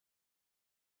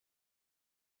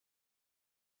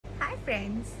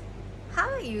friends, how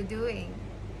are you doing?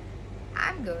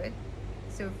 I'm good.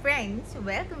 So friends,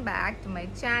 welcome back to my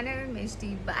channel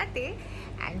Mishti Bate.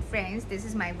 And friends, this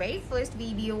is my very first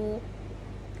video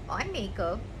on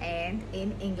makeup and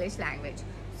in English language.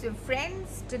 So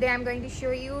friends, today I'm going to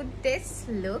show you this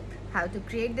look, how to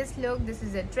create this look. This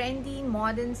is a trendy,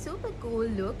 modern, super cool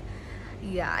look.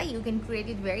 Yeah, you can create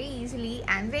it very easily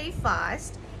and very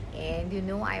fast. And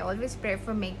I always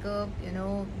prefer makeup,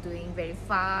 doing very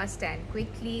fast and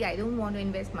quickly. I don't want to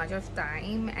invest much of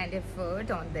time and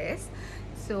effort on this.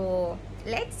 So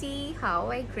let's see how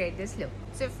I create this look.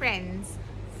 So friends,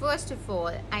 first of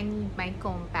all, I need my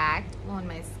compact on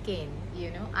my skin.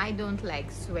 I don't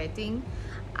like sweating.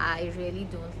 I really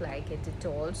don't like it at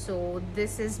all. So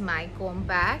this is my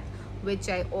compact, which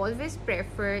I always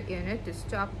prefer, to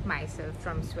stop myself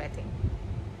from sweating.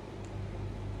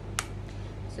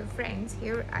 So friends,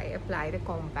 here I apply the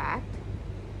compact.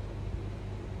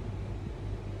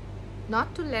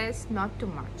 Not too less, not too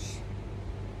much.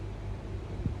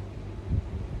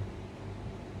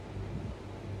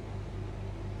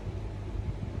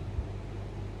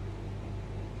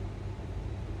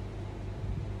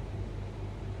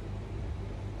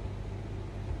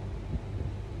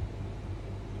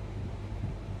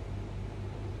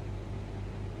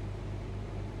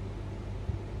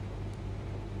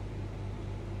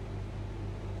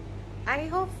 I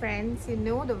hope friends you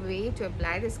know the way to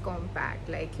apply this compact.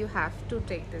 Like you have to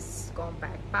take this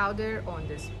compact powder on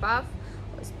this puff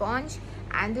or sponge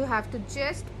and you have to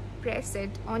just press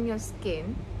it on your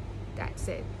skin. That's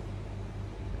it.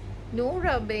 No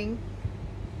rubbing,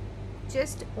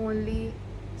 just only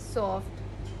soft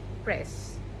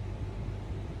press.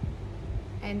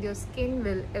 And your skin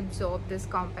will absorb this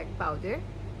compact powder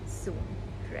soon,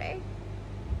 right?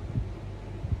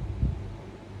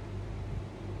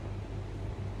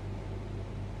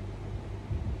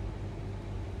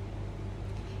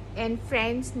 And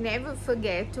friends, never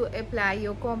forget to apply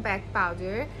your compact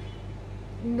powder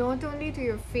not only to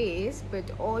your face but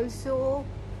also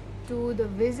to the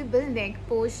visible neck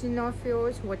portion of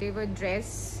yours. Whatever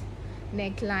dress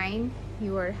neckline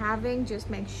you are having, just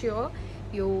make sure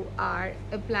you are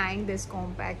applying this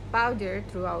compact powder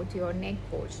throughout your neck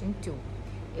portion too,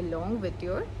 along with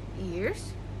your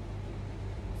ears,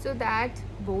 so that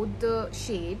both the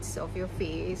shades of your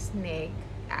face, neck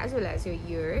as well as your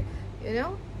ear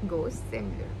goes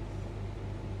similar.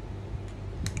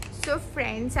 So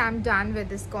friends, I'm done with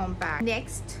this compact.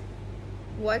 Next,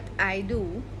 what I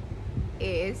do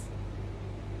is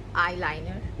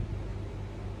eyeliner.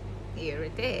 Here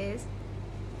it is.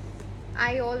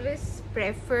 I always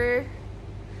prefer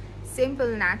simple,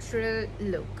 natural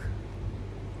look.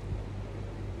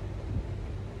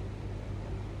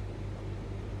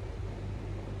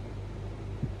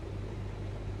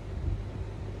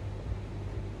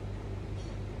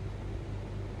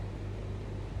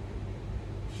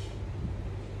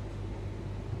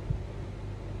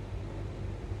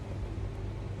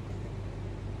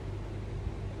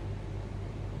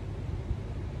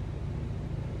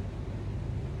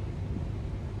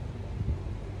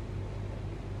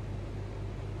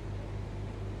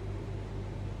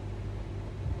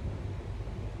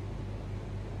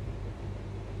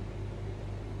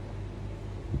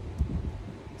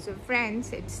 So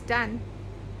friends, it's done.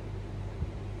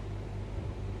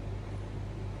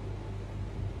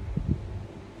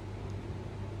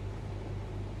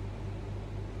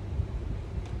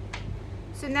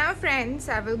 So now friends,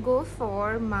 I will go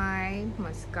for my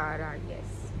mascara.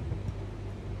 Yes.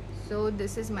 So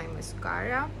this is my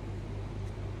mascara.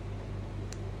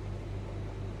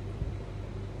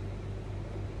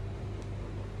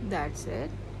 That's it.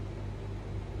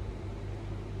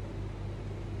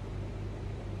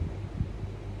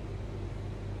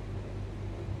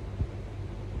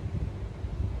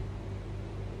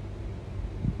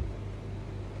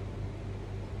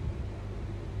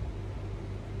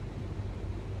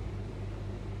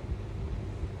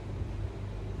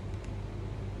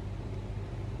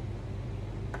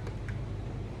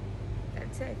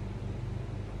 That's it.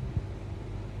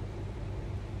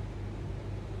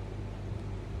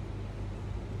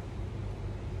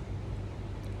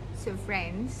 So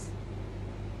friends,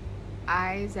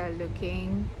 eyes are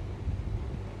looking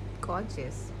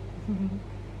gorgeous.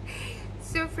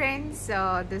 So friends,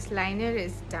 this liner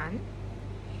is done.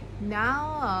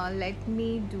 Now let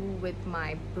me do with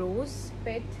my brows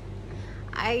bit.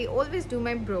 I always do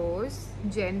my brows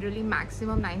generally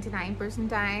maximum 99%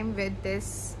 time with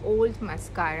this old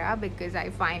mascara because I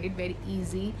find it very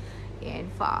easy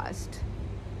and fast.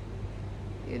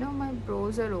 My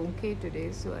brows are okay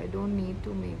today, so I don't need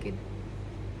to make it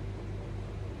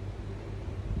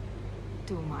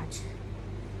too much.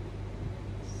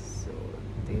 So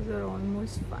these are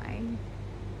almost fine.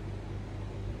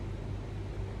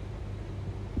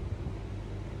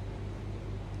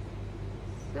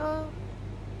 So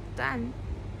done.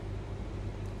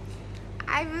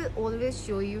 I will always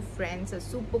show you friends a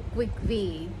super quick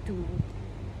way to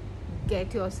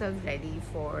get yourself ready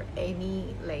for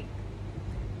any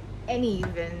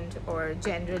event, or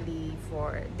generally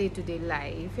for day-to-day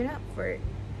life, for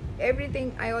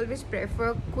everything. I always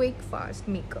prefer quick fast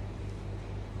makeup.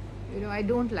 I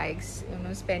don't like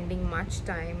spending much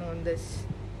time on this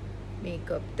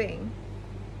makeup thing.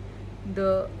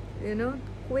 The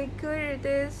quicker it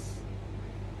is,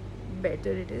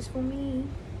 better it is for me.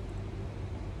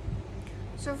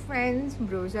 So friends,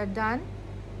 brows are done.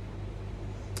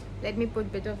 Let me put a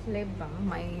bit of lip balm.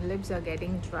 My lips are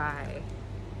getting dry.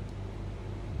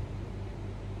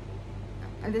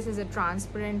 And this is a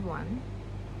transparent one,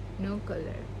 no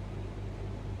color.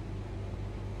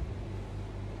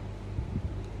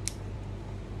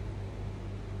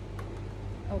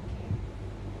 Okay.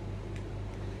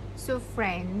 So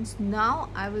friends, now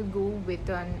I will go with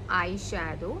an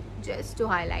eyeshadow just to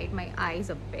highlight my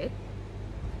eyes a bit,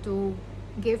 to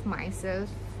give myself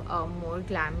a more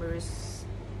glamorous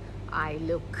eye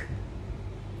look.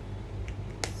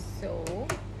 So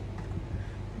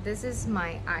this is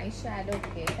my eyeshadow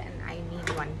kit, and I need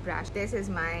one brush. This is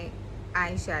my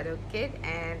eyeshadow kit,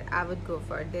 and I would go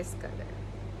for this color.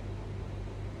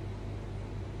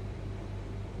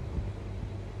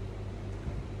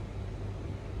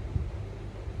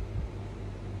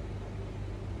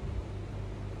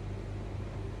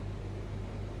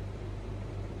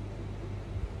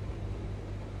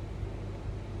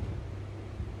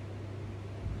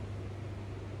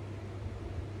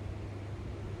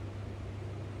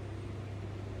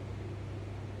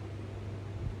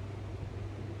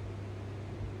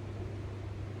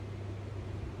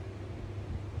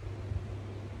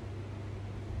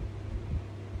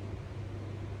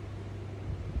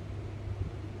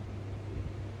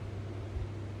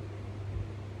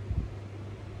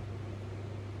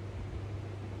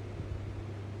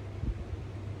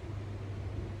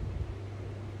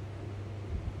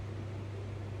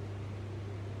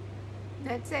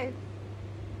 That's it.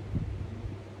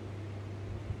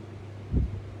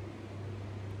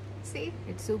 See,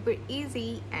 it's super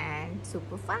easy and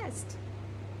super fast.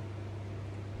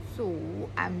 So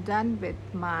I'm done with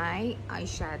my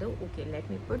eyeshadow. Okay, let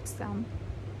me put some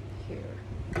here.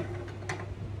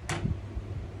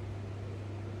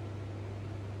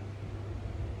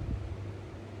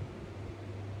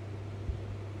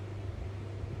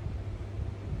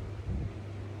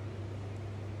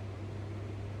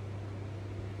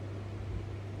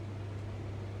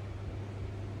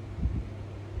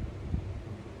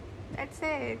 That's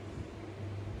it.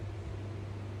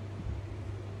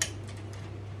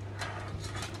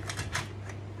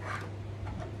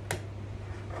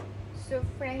 So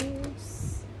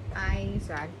friends, eyes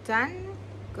are done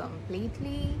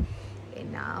completely,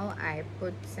 and now I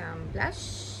put some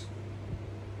blush.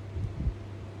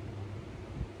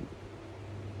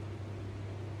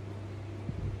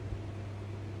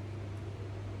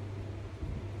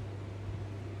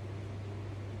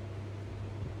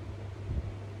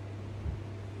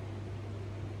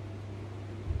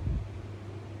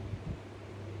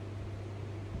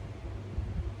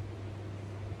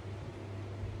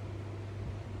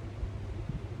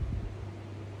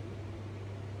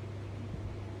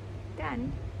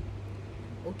 Done.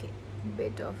 Okay,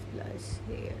 bit of blush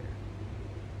here.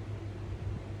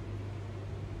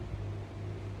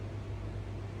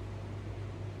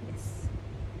 Yes.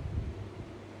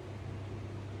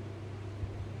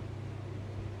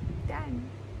 Done.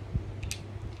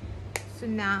 So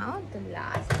now the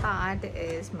last part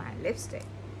is my lipstick.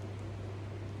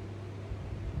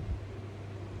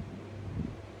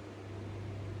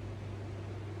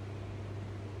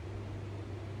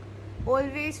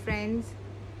 Always friends,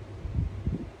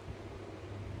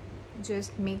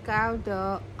 just make out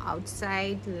the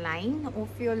outside line of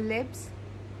your lips,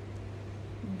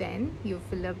 then you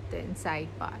fill up the inside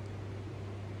part.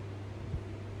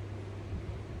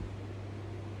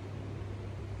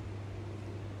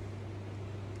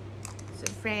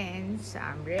 So friends,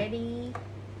 I'm ready.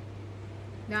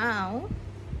 Now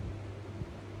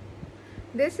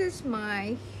this is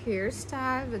my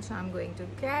hairstyle which I'm going to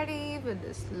carry with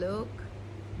this look,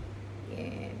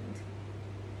 and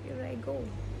here I go.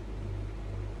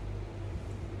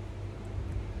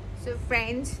 So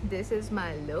friends, this is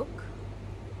my look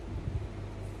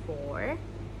for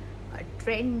a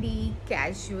trendy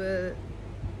casual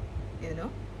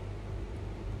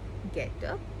get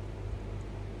up.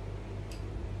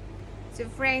 So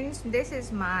friends, this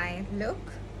is my look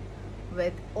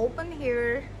with open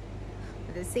hair,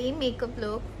 the same makeup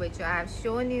look which I have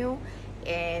shown you,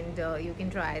 and you can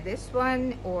try this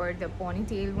one or the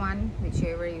ponytail one,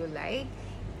 whichever you like.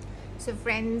 So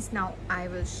friends, now I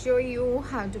will show you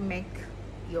how to make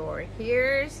your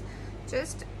hairs.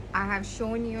 Just I have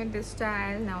shown you the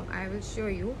style, now I will show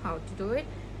you how to do it.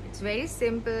 It's very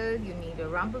simple. You need a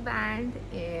rubber band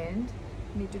and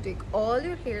you need to take all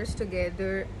your hairs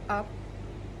together up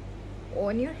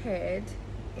on your head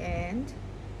and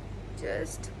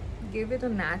just give it a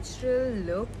natural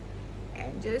look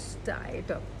and just tie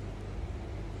it up,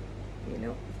 you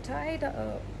know, tie it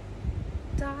up,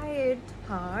 tie it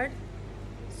hard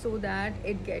so that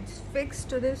it gets fixed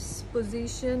to this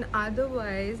position.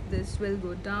 Otherwise this will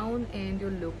go down and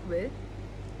your look will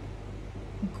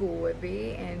go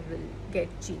away and will get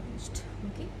changed.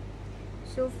 Okay,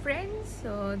 so friends,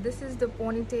 this is the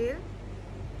ponytail.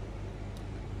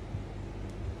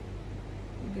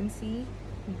 You can see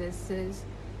this is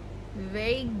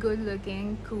very good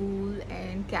looking, cool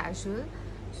and casual.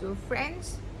 So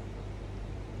friends,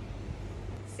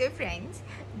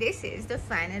 this is the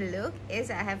final look as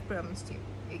I have promised you.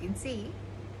 You can see.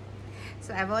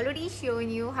 So I've already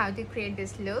shown you how to create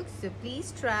this look. So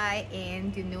please try,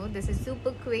 and you know this is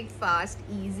super quick, fast,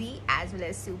 easy, as well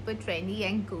as super trendy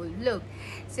and cool look.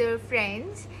 So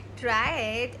friends, try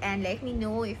it and let me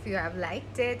know if you have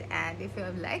liked it. And if you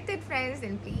have liked it friends,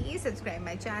 then please subscribe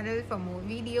my channel for more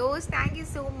videos. Thank you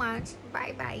so much.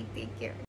 Bye bye. Take care.